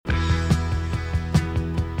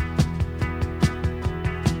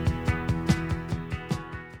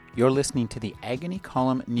You're listening to the Agony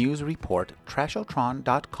Column News Report,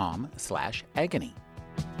 trashotron.com/agony.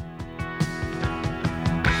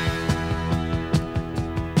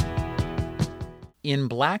 In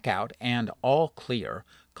Blackout and All Clear,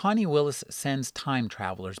 Connie Willis sends time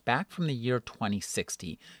travelers back from the year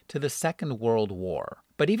 2060 to the Second World War.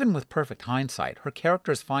 But even with perfect hindsight, her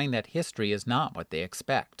characters find that history is not what they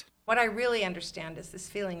expect. What I really understand is this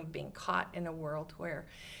feeling of being caught in a world where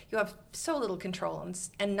you have so little control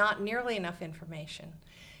and not nearly enough information.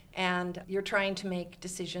 And you're trying to make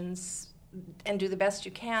decisions and do the best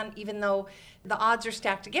you can, even though the odds are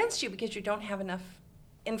stacked against you because you don't have enough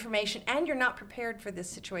information and you're not prepared for this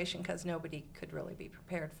situation because nobody could really be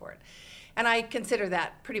prepared for it. And I consider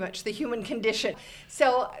that pretty much the human condition.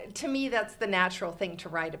 So to me, that's the natural thing to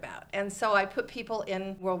write about. And so I put people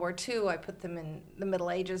in World War II, I put them in the Middle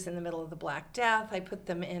Ages, in the middle of the Black Death, I put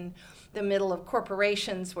them in the middle of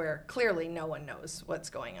corporations where clearly no one knows what's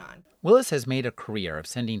going on. Willis has made a career of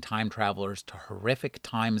sending time travelers to horrific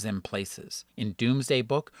times and places. In Doomsday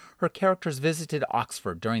Book, her characters visited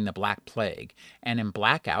Oxford during the Black Plague, and in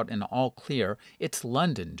Blackout and All Clear, it's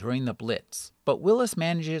London during the Blitz. But Willis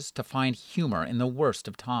manages to find humor in the worst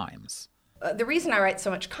of times. The reason I write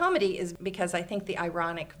so much comedy is because I think the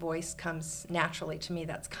ironic voice comes naturally to me.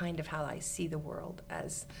 That's kind of how I see the world,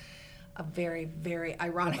 as a very, very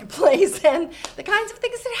ironic place. And the kinds of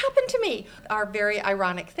things that happen to me are very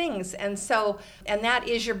ironic things. And that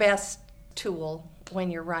is your best tool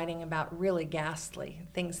when you're writing about really ghastly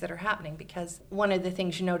things that are happening. Because one of the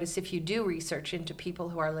things you notice if you do research into people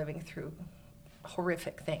who are living through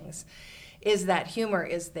horrific things is that humor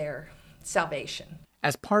is their salvation.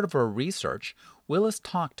 As part of her research, Willis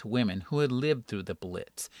talked to women who had lived through the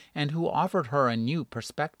Blitz and who offered her a new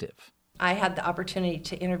perspective. I had the opportunity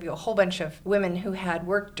to interview a whole bunch of women who had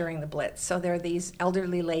worked during the Blitz. So there are these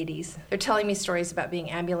elderly ladies. They're telling me stories about being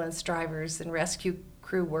ambulance drivers and rescue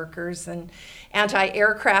crew workers and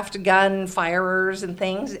anti-aircraft gun firers and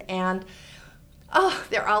things. And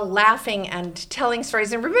they're all laughing and telling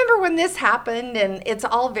stories. And remember when this happened? And it's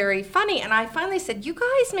all very funny. And I finally said, you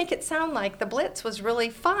guys make it sound like the Blitz was really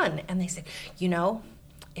fun. And they said,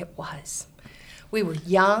 it was. We were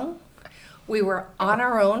young. We were on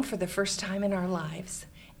our own for the first time in our lives.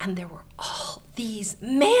 And there were all these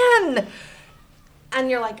men. And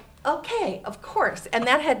you're like, okay, of course. And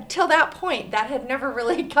till that point, that had never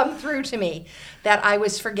really come through to me, that I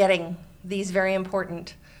was forgetting these very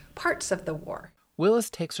important parts of the war. Willis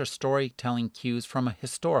takes her storytelling cues from a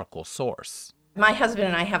historical source. My husband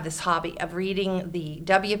and I have this hobby of reading the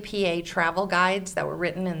WPA travel guides that were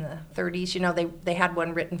written in the 30s. They had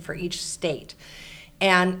one written for each state.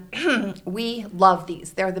 And we love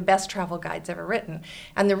these. They're the best travel guides ever written.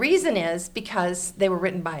 And the reason is because they were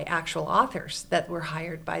written by actual authors that were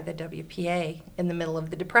hired by the WPA in the middle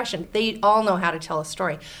of the Depression. They all know how to tell a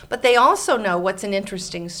story, but they also know what's an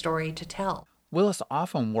interesting story to tell. Willis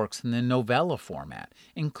often works in the novella format,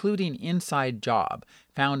 including Inside Job,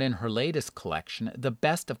 found in her latest collection, The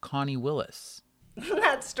Best of Connie Willis.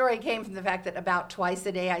 That story came from the fact that about twice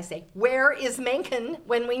a day I say, where is Mencken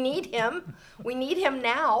when we need him? We need him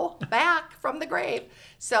now, back from the grave.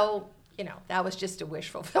 So, that was just a wish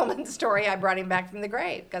fulfillment story. I brought him back from the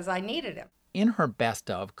grave because I needed him. In her Best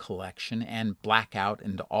Of collection and Blackout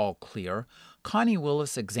and All Clear, Connie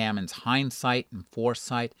Willis examines hindsight and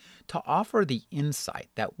foresight to offer the insight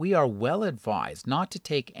that we are well advised not to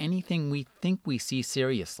take anything we think we see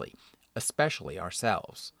seriously, especially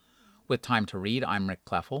ourselves. With Time to Read, I'm Rick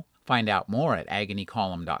Kleffel. Find out more at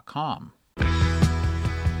agonycolumn.com.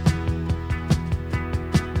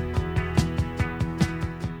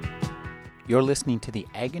 You're listening to the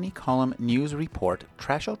Agony Column News Report,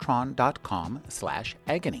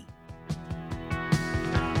 trashotron.com/agony.